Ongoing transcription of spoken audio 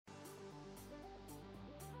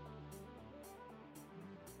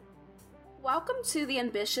Welcome to the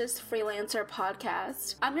Ambitious Freelancer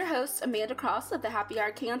Podcast. I'm your host, Amanda Cross of the Happy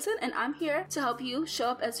Hour Canton, and I'm here to help you show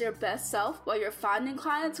up as your best self while you're finding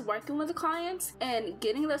clients, working with the clients, and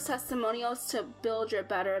getting those testimonials to build your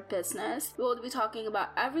better business. We will be talking about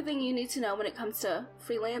everything you need to know when it comes to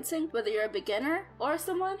freelancing, whether you're a beginner or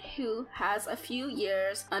someone who has a few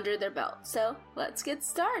years under their belt. So let's get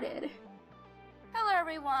started. Hello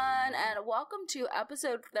everyone, and welcome to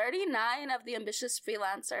episode 39 of The Ambitious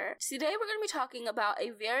Freelancer. Today we're going to be talking about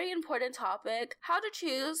a very important topic: how to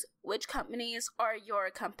choose which companies are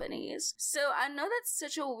your companies. So I know that's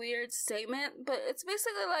such a weird statement, but it's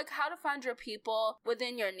basically like how to find your people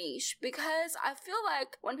within your niche. Because I feel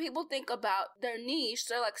like when people think about their niche,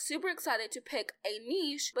 they're like super excited to pick a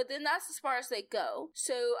niche, but then that's as far as they go.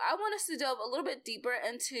 So I want us to delve a little bit deeper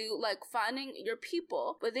into like finding your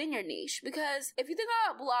people within your niche. Because if you think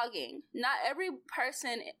about blogging, not every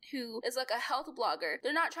person who is like a health blogger,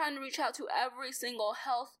 they're not trying to reach out to every single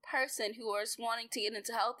health person who is wanting to get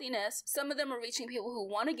into healthiness. Some of them are reaching people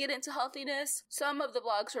who want to get into healthiness. Some of the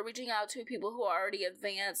blogs are reaching out to people who are already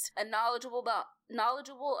advanced and knowledgeable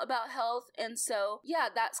about health. And so yeah,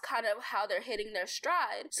 that's kind of how they're hitting their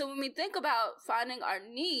stride. So when we think about finding our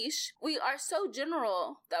niche, we are so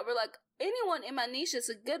general that we're like, anyone in my niche is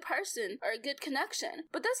a good person or a good connection.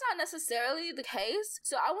 But that's not necessarily the case.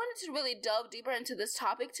 So I wanted to really delve deeper into this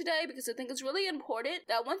topic today because I think it's really important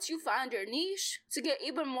that once you find your niche, to get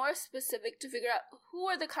even more specific to figure out who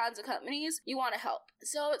are the kinds of companies you want to help.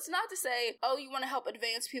 So it's not to say, oh, you want to help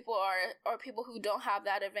advanced people or people who don't have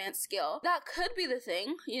that advanced skill. That could be the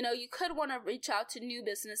thing. You know, you could want to reach out to new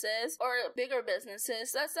businesses or bigger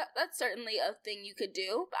businesses. That's certainly a thing you could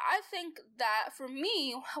do. But I think that for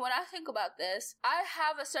me, when I think about this, I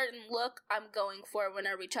have a certain look I'm going for when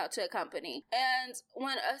I reach out to a company. And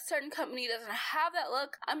when a certain company doesn't have that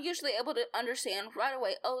look, I'm usually able to understand right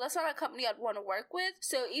away, oh, that's not a company I'd want to work with.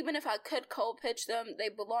 So even if I could cold pitch them, they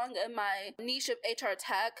belong in my niche of HR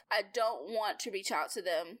tech, I don't want to reach out to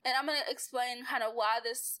them. And I'm going to explain kind of why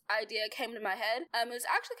this idea came to my head. It was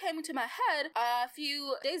actually came to my head a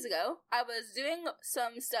few days ago. I was doing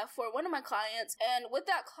some stuff for one of my clients, and with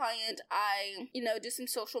that client, I, do some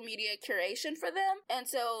social media curation for them. And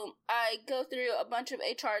so I go through a bunch of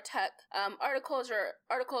HR tech articles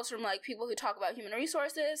from like people who talk about human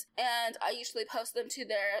resources, and I usually post them to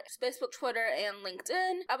their Facebook, Twitter, and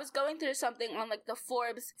LinkedIn. I was going through something on like the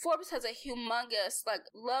Forbes. Forbes has a humongous, like,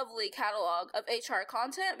 lovely catalog of HR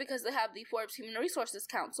content because they have the Forbes Human Resources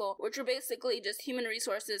Council, which are basically just human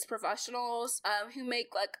resources professionals who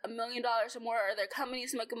make like $1 million or more, or their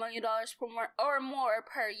companies make $1 million or more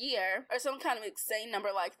per year, or some kind of insane number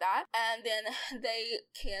like that. And then they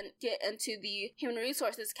can get into the Human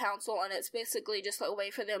Resources Council, and it's basically just a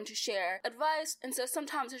way for them to share advice. And so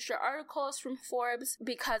sometimes it's your articles from Forbes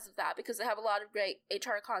because of that, because they have a lot of great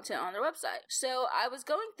HR content on their website. So I was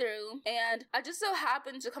going through, and I just so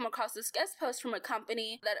happened to come across this guest post from a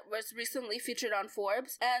company that was recently featured on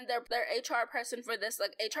Forbes, and their HR person for this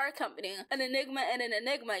like HR company, an enigma.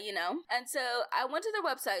 And so I went to their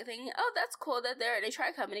website thinking, oh, that's cool that they're an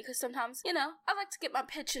HR company, because sometimes, I like to get my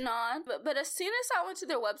pitching on. But as soon as I went to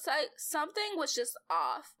their website, something was just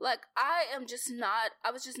off. Like, I was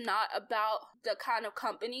just not about the kind of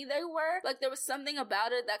company they were. Like, there was something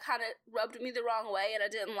about it that kind of rubbed me the wrong way, and I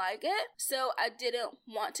didn't like it. So I didn't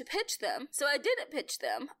want to pitch them. So I didn't pitch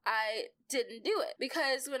them. I didn't do it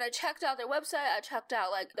because when I checked out their website, I checked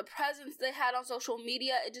out like the presence they had on social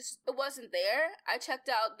media, it wasn't there. I checked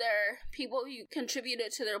out their people who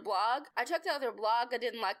contributed to their blog. I checked out their blog. I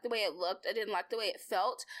didn't like the way it looked. I didn't like the way it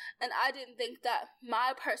felt. And I didn't think that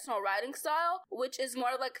my personal writing style, which is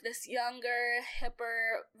more like this younger,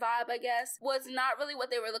 hipper vibe, I guess, was not really what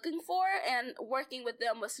they were looking for, and working with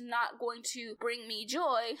them was not going to bring me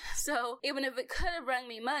joy. So even if it could have brought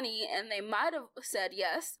me money and they might have said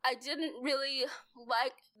yes, I didn't really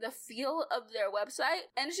like the feel of their website.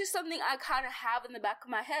 And it's just something I kind of have in the back of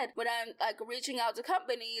my head when I'm like reaching out to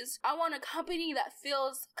companies. I want a company that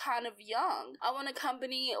feels kind of young. I want a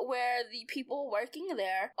company where the people working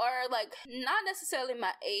there are like not necessarily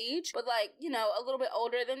my age, but like, a little bit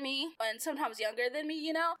older than me and sometimes younger than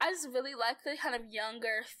me, I just really like the kind of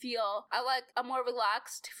younger feel. I like a more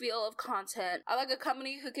relaxed feel of content. I like a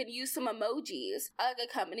company who can use some emojis. I like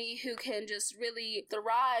a company who can just really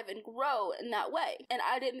thrive and grow in that way. And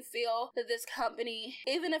I didn't feel that this company,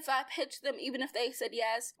 even if I pitched them, even if they said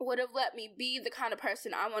yes, would have let me be the kind of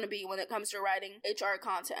person I want to be when it comes to writing HR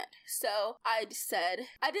content. So I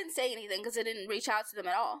didn't say anything because I didn't reach out to them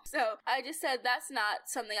at all. So I just said, that's not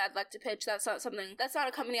something I'd like to pitch. That's not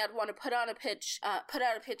a company I'd want to put out a pitch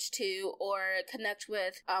to or connect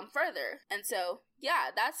with further. And so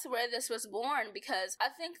yeah, that's where this was born, because I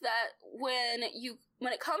think that when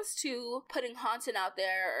it comes to putting content out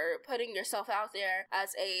there or putting yourself out there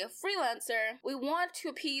as a freelancer, we want to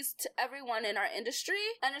appease to everyone in our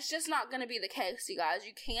industry, and it's just not going to be the case, you guys.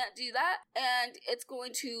 You can't do that, and it's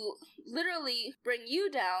going to literally bring you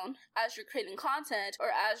down as you're creating content or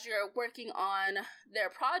as you're working on their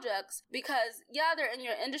projects, because yeah, they're in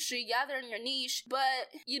your industry, yeah, they're in your niche, but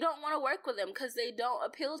you don't want to work with them because they don't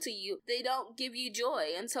appeal to you. They don't give you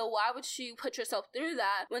joy. And so why would you put yourself through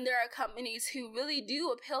that when there are companies who really do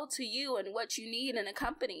appeal to you and what you need in a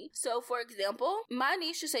company? So for example, my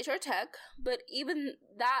niche is HR tech, but even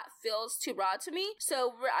that feels too broad to me.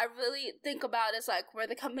 So I really think about is like where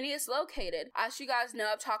the company is located. As you guys know,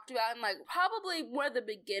 I've talked about in like probably more the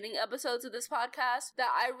beginning episodes of this podcast that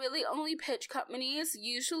I really only pitch companies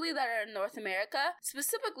usually that are in North America,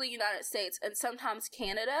 specifically United States and sometimes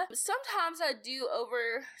Canada. Sometimes I do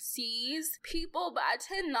overseas people, but I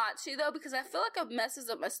tend not to though, because I feel like it messes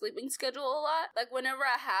up my sleeping schedule a lot. Like whenever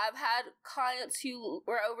I have had clients who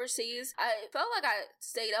were overseas, I felt like I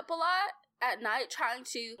stayed up a lot at night trying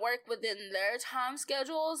to work within their time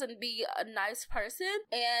schedules and be a nice person.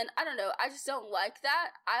 And I don't know, I just don't like that.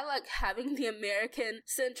 I like having the American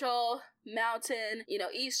Central, Mountain,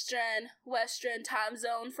 Eastern, Western time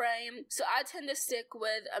zone frame. So I tend to stick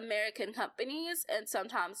with American companies and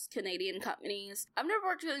sometimes Canadian companies. I've never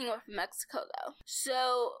worked with anyone from Mexico though.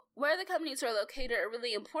 So where the companies are located are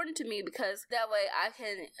really important to me, because that way I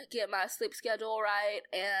can get my sleep schedule right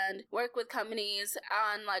and work with companies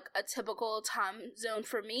on like a typical time zone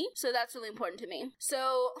for me. So that's really important to me.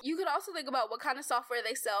 So you could also think about what kind of software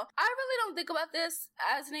they sell. I really don't think about this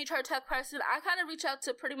as an HR tech person. I kind of reach out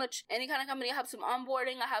to pretty much any kind of company. I have some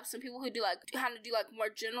onboarding. I have some people who do like more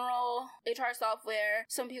general HR software.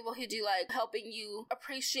 Some people who do like helping you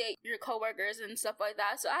appreciate your coworkers and stuff like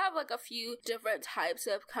that. So I have like a few different types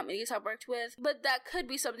of companies I've worked with, but that could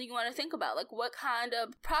be something you want to think about. Like what kind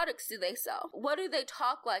of products do they sell? What do they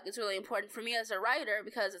talk like? It's really important for me as a writer,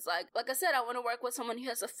 because it's like I said, I want to work with someone who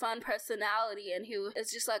has a fun personality and who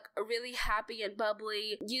is just like really happy and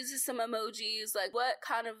bubbly, uses some emojis. Like what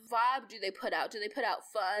kind of vibe do they put out? Do they put out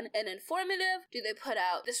fun and informative? Do they put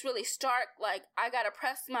out this really stark, like I gotta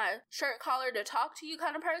press my shirt collar to talk to you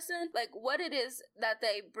kind of person? Like what it is that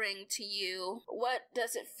they bring to you, what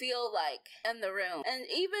does it feel like in the room? And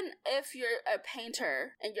even if you're a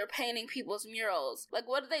painter and you're painting people's murals, like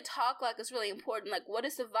what do they talk like is really important. Like what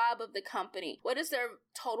is the vibe of the company? What is their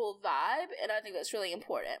total vibe? And I think that's really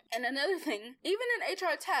important. And another thing, even in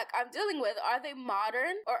HR tech, I'm dealing with, are they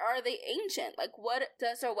modern or are they ancient? Like what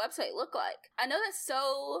does their website look like? I know that's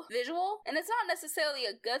so visual and it's not necessarily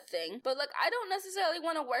a good thing, but like I don't necessarily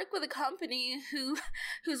want to work with a company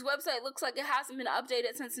whose website looks like it hasn't been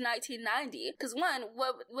updated since 1990. Because one,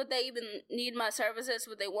 would they even need my services?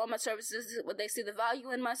 Would they want my services? Would they see the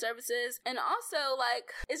value in my services? And also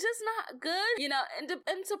like it's just not good,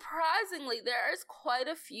 and surprisingly there is quite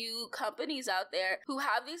a few companies out there who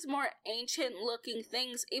have these more ancient looking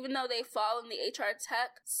things, even though they fall in the HR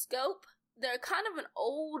tech scope. They're kind of an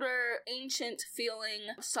older, ancient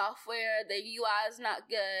feeling software. The UI is not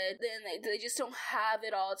good. Then they just don't have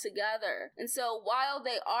it all together. And so while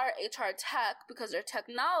they are HR tech, because they're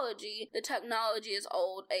technology, the technology is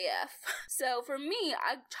old AF. So for me,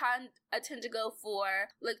 I tend to go for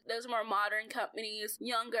like those more modern companies,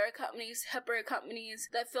 younger companies, hipper companies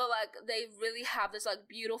that feel like they really have this like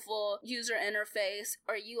beautiful user interface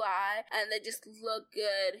or UI and they just look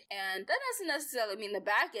good. And that doesn't necessarily mean the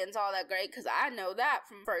back end's all that great, because I know that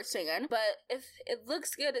from firsthand. But if it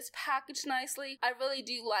looks good, it's packaged nicely, I really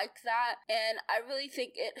do like that. And I really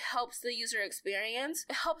think it helps the user experience.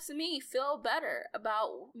 It helps me feel better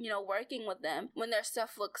about, working with them when their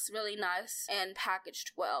stuff looks really nice and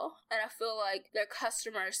packaged well. And I feel like their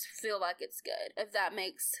customers feel like it's good. I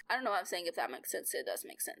don't know what I'm saying, if that makes sense. It does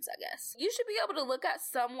make sense, I guess. You should be able to look at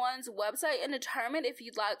someone's website and determine if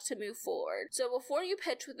you'd like to move forward. So before you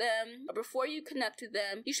pitch with them or before you connect with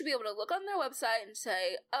them, you should be able to look on their website and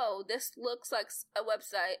say, oh, this looks like a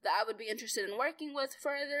website that I would be interested in working with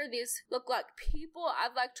further. These look like people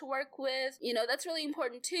I'd like to work with. That's really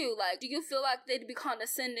important too. Like, do you feel like they'd be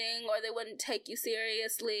condescending or they wouldn't take you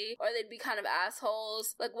seriously or they'd be kind of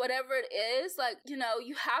assholes? Like, whatever it is, like,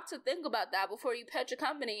 you have to think about that before you pitch a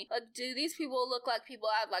company. Like, do these people look like people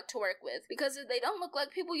I'd like to work with? Because if they don't look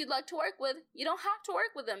like people you'd like to work with, you don't have to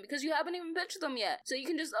work with them because you haven't even pitched them yet. So you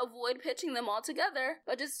can just avoid pitching them altogether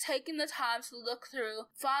by just taking the time to look through,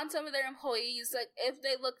 find some of their employees, like if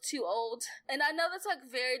they look too old. And I know that's like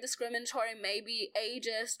very discriminatory, maybe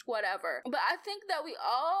ageist, whatever. But I think that we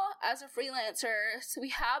all, as a freelancer, we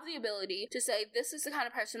have the ability to say, this is the kind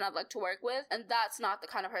of person I'd like to work with, and that's not the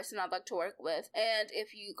kind of person I'd like to work with. And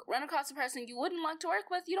if you run across a person you wouldn't like to work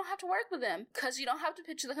with, you don't have to work with them, because you don't have to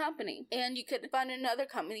pitch the company. And you could find another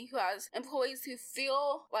company who has employees who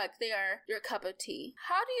feel like they are your cup of tea.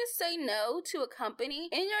 How do you say no to a company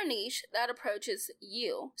in your niche that approaches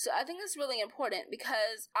you? So I think it's really important,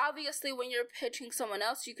 because obviously when you're pitching someone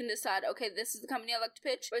else, you can decide, okay, this is the company I like to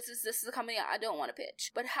pitch versus this is the company I don't want to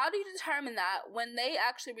pitch. But how do you determine that when they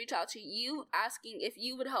actually reach out to you asking if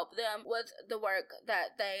you would help them with the work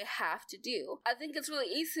that they have to do? I think it's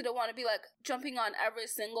really easy to want to be like jumping on every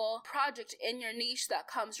single project in your niche that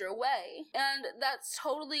comes your way. And that's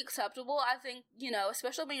totally acceptable. I think,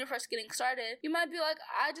 especially when you're first getting started, you might be like,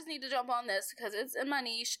 I just need to jump on this because it's in my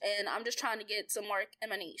niche and I'm just trying to get some work in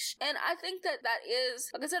my niche. And I think that is,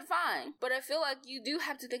 like I said, fine. But I feel like you do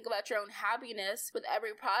have to think about your own happiness with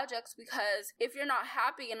every project, because if you're not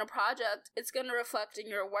happy in a project, it's going to reflect in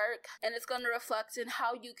your work, and it's going to reflect in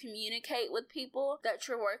how you communicate with people that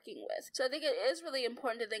you're working with. So I think it is really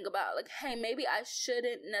important to think about, like, hey, maybe I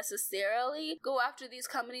shouldn't necessarily go after these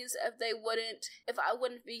companies if I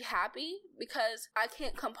wouldn't be happy, because I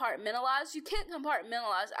can't compartmentalize. You can't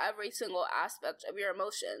compartmentalize every single aspect of your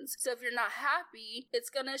emotions. So if you're not happy, it's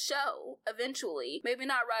going to show eventually. Maybe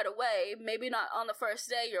not right away, maybe not on the first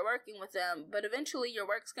day you're working with them, but eventually your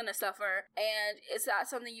work's going to suffer, and it's not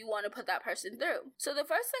something you want to put that person through. So the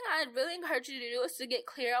first thing I'd really encourage you to do is to get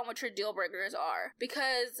clear on what your deal breakers are,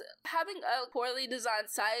 because having a poorly designed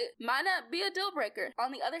site might not be a deal breaker.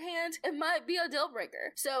 On the other hand, it might be a deal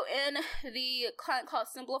breaker. So in the Client Call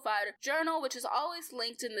Simplified journal, which is always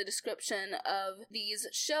linked in the description of these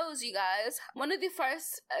shows, you guys, one of the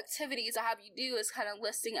first activities I have you do is kind of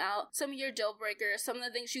listing out some of your deal breakers, some of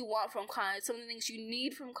the things you want from clients, some of the things you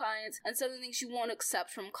need from clients, and some of the things you won't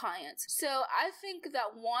accept from clients. So I think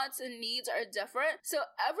that wants and needs are different. So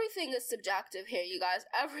everything is subjective here, you guys.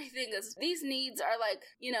 These needs are like,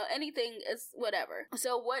 anything is whatever.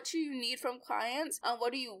 So what do you need from clients and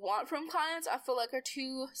what do you want from clients, I feel like are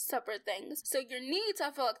two separate things. So your needs,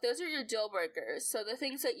 I feel like those are your deal breakers. So the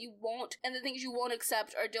things that you won't and the things you won't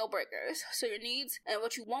accept are deal breakers. So your needs and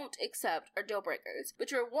what you won't accept are deal breakers.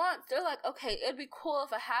 But your wants, they're like, okay, it'd be cool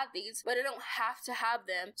if I had these, but I don't have to have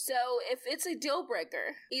them. So if it's a deal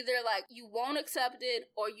breaker, either like you won't accept it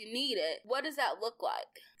or you need it, what does that look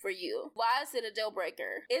like for you? Why is it a deal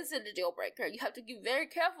breaker? Is it a deal breaker? You have to be very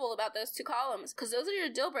careful about those two columns, because those are your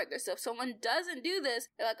deal breakers. So if someone doesn't do this,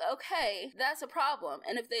 you're like, okay, that's a problem.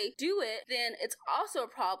 And if they do it, then it's also a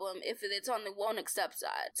problem if it's on the won't accept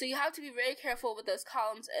side. So you have to be very careful with those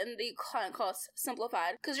columns in the Client Call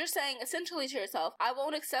Simplified, because you're saying essentially to yourself, I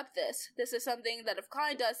won't accept this. This is something that if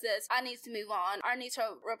client does this, I need to move on. I need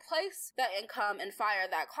to replace that income and fire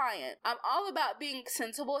that client. I'm all about being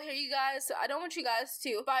sensible here, you guys. So I don't want you guys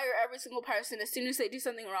to fire every single person as soon as they do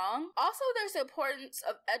something wrong. Also, there's the importance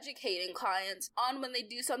of educating clients on when they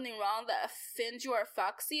do something wrong that offends you or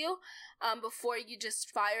affects you, before you just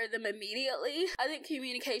fire them immediately. I think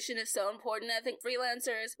communication is so important. I think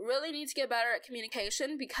freelancers really need to get better at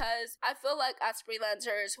communication, because I feel like as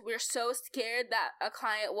freelancers, we're so scared that a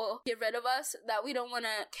client will get rid of us that we don't want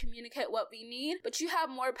to communicate what we need. But you have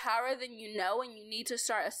more power than you know, and you need to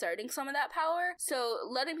start asserting some of that power. So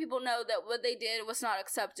letting people know that what they did was not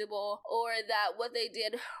acceptable, or that what they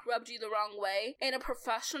did rubbed you the wrong way in a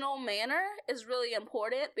professional manner is really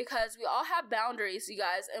important, because we all have boundaries, you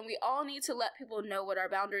guys, and we all need to let people know what our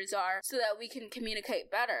boundaries are so that we can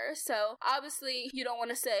communicate better. So obviously you don't want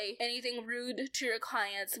to say anything rude to your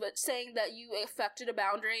clients, but saying that you affected a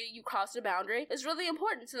boundary, you crossed a boundary, is really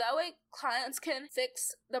important, so that way clients can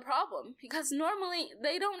fix the problem, because normally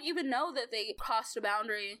they don't even know that they crossed a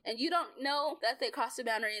boundary, and you don't know that they crossed a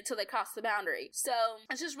boundary until they cross the boundary. So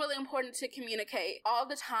it's just really important to communicate all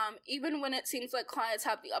the time, even when it seems like clients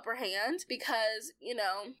have the upper hand, because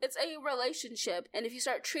it's a relationship, and if you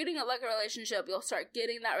start treating it like a relationship, you'll start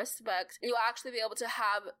getting that respect, and you'll actually be able to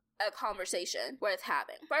have a conversation worth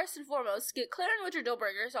having. First and foremost, get clear on what your deal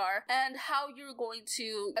breakers are and how you're going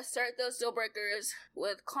to assert those deal breakers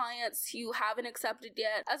with clients you haven't accepted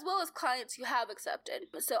yet, as well as clients you have accepted.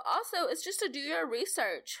 So also, it's just to do your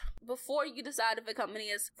research. before you decide if a company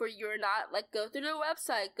is for you or not, like go through their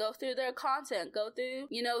website, go through their content, go through,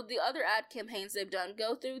 the other ad campaigns they've done,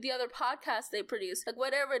 go through the other podcasts they produce, like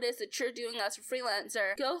whatever it is that you're doing as a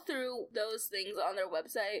freelancer, go through those things on their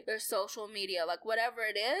website, their social media, like whatever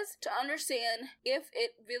it is, to understand if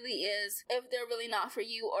it really is, if they're really not for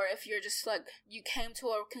you, or if you're just like, you came to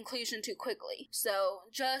a conclusion too quickly. So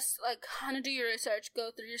just like kind of do your research, go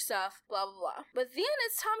through your stuff, blah, blah, blah. But then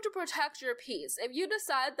it's time to protect your peace. If you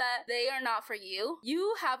decide that they are not for you,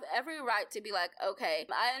 you have every right to be like, okay,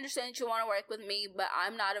 I understand that you want to work with me, but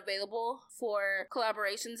I'm not available for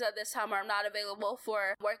collaborations at this time, or I'm not available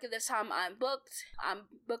for work at this time. I'm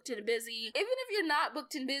booked and busy. Even if you're not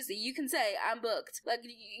booked and busy, you can say, I'm booked. Like,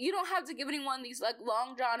 you don't have to give anyone these like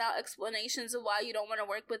long drawn out explanations of why you don't want to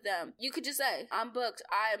work with them. You could just say, I'm booked,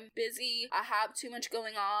 I'm busy, I have too much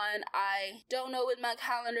going on, I don't know when my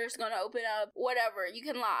calendar is going to open up, whatever. You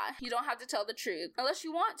can lie. You don't have to tell the truth unless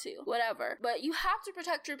you want to, whatever. But you have to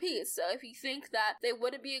protect your peace. So if you think that they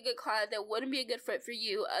wouldn't be a good client, they wouldn't be a good fit for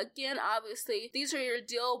you, again, obviously, these are your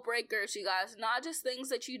deal breakers, you guys. Not just things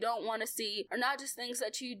that you don't want to see, or not just things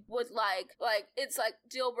that you would like it's like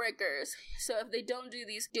deal breakers. So if they don't do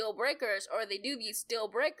these deal breakers, or they do these deal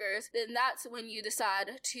breakers, then that's when you decide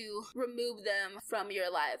to remove them from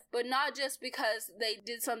your life. But not just because they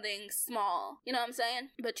did something small, you know what I'm saying?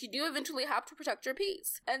 But you do eventually have to protect your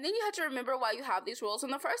peace. And then you have to remember why you have these rules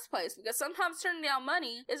in the first place, because sometimes turning down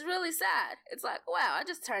money is really sad. It's like, wow, I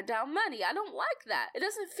just turned down money. I don't like that. It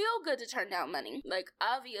doesn't feel good to turn down money. Like,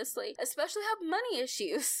 obviously, especially have money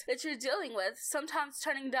issues that you're dealing with. Sometimes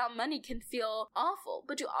turning down money can feel awful,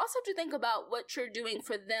 but you also have to think about what you're doing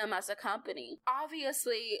for them as a company.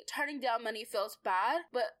 Obviously, turning down money feels bad,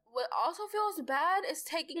 but what also feels bad is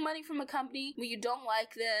taking money from a company when you don't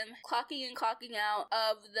like them, clocking in, clocking out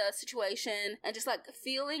of the situation, and just like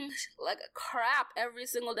feeling like crap every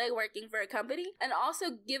single day working for a company, and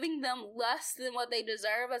also giving them less than what they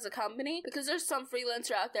deserve as a company, because there's some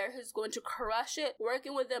freelancer out there who's going to crush it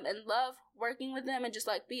working with them and love working with them and just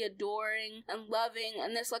like be adoring and loving,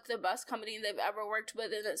 and it's like the best company they've ever worked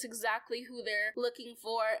with, and it's exactly who they're looking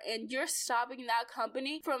for, and you're stopping that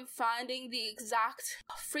company from finding the exact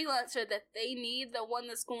freelancer that they need, the one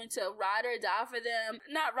that's going to ride or die for them.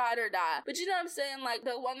 Not ride or die, but you know what I'm saying, like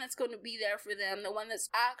the one that's going to be there for them, the one that's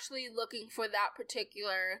actually looking for that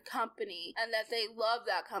particular company and that they love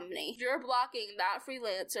that company. You're blocking that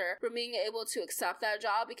freelancer from being able to accept that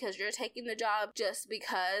job because you're taking the job just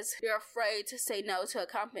because you're afraid to say no to a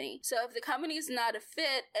company. So if the company's not a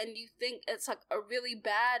fit and you think it's like a really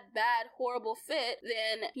bad, horrible fit,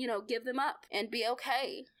 then, give them up and be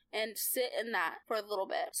okay and sit in that for a little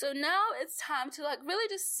bit. So now it's time to like really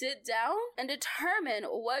just sit down and determine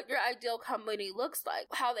what your ideal company looks like,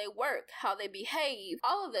 how they work, how they behave,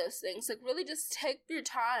 all of those things. Like really just take your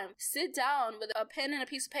time, sit down with a pen and a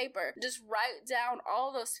piece of paper, just write down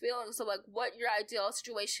all those feelings of like what your ideal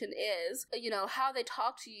situation is, how they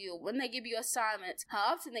talk to you, when they give you assignments,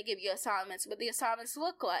 how often they give you assignments, what the assignments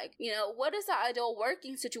look like, what is the ideal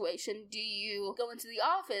working situation? Do you go into the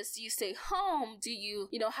office? Do you stay home? Do you,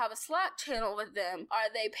 have a Slack channel with them? Are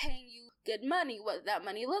they paying you good money? What that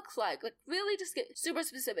money looks like? Like really just get super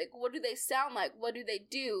specific. What do they sound like? What do they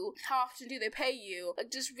do? How often do they pay you? Like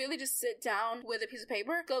just really just sit down with a piece of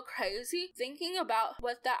paper, go crazy thinking about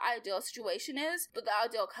what that ideal situation is, what the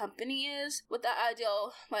ideal company is, what the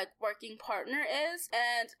ideal like working partner is,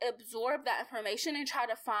 and absorb that information and try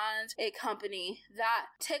to find a company that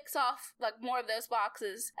ticks off like more of those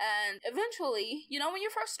boxes. And eventually, when you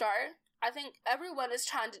first start, I think everyone is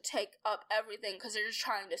trying to take up everything because they're just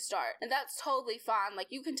trying to start. And that's totally fine. Like,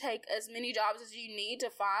 you can take as many jobs as you need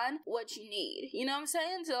to find what you need. You know what I'm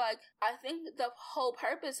saying? So, like, I think the whole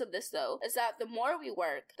purpose of this, though, is that the more we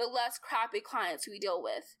work, the less crappy clients we deal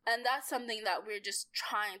with. And that's something that we're just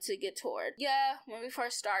trying to get toward. Yeah, when we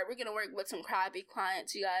first start, we're going to work with some crappy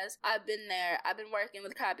clients, you guys. I've been there. I've been working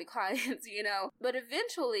with crappy clients, But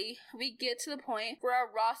eventually, we get to the point where our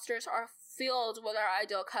rosters are filled with our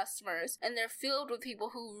ideal customers, and they're filled with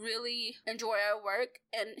people who really enjoy our work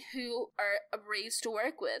and who are a breeze to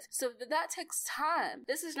work with. So that takes time.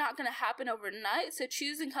 This is not going to happen overnight. So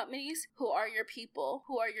choosing companies who are your people,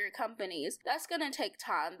 who are your companies, that's going to take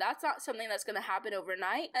time. That's not something that's going to happen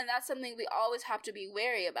overnight, and that's something we always have to be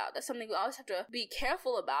wary about. That's something we always have to be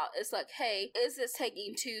careful about. It's like, hey, is this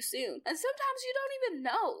taking too soon? And sometimes you don't even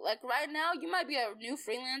know. Like right now, you might be a new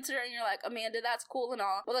freelancer and you're like, Amanda, that's cool and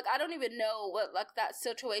all, but like I don't even know what like that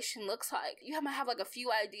situation looks like. You might have like a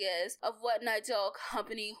few ideas of what an ideal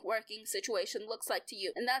company working situation looks like to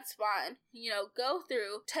you, and that's fine. Go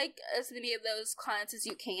through, take as many of those clients as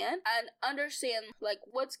you can, and understand like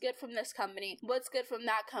what's good from this company, what's good from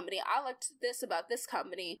that company. I liked this about this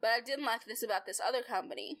company, but I didn't like this about this other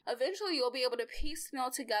company. Eventually, you'll be able to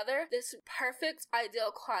piecemeal together this perfect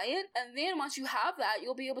ideal client, and then once you have that,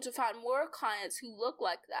 you'll be able to find more clients who look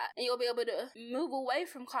like that, and you'll be able to move away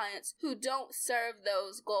from clients who don't serve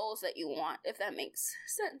those goals that you want, if that makes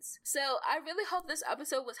sense. So I really hope this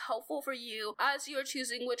episode was helpful for you as you're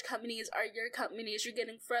choosing which companies are your companies. You're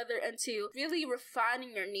getting further into really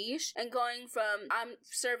refining your niche and going from I'm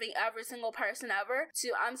serving every single person ever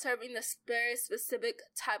to I'm serving this very specific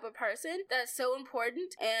type of person. That's so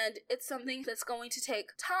important, and it's something that's going to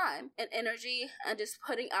take time and energy and just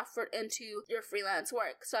putting effort into your freelance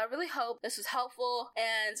work. So I really hope this was helpful,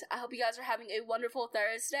 and I hope you guys are having a wonderful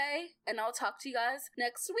Thursday, and I'll talk to you guys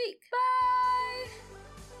next week. Bye!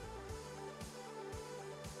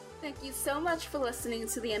 Thank you so much for listening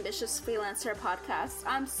to the Ambitious Freelancer podcast.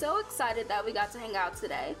 I'm so excited that we got to hang out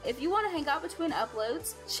today. If you want to hang out between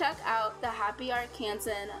uploads, check out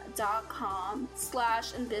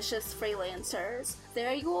thehappyartcanton.com/ambitiousfreelancers.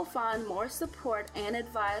 There you will find more support and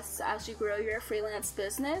advice as you grow your freelance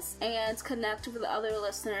business and connect with other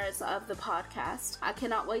listeners of the podcast. I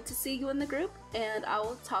cannot wait to see you in the group, and I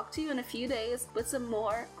will talk to you in a few days with some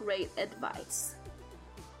more great advice.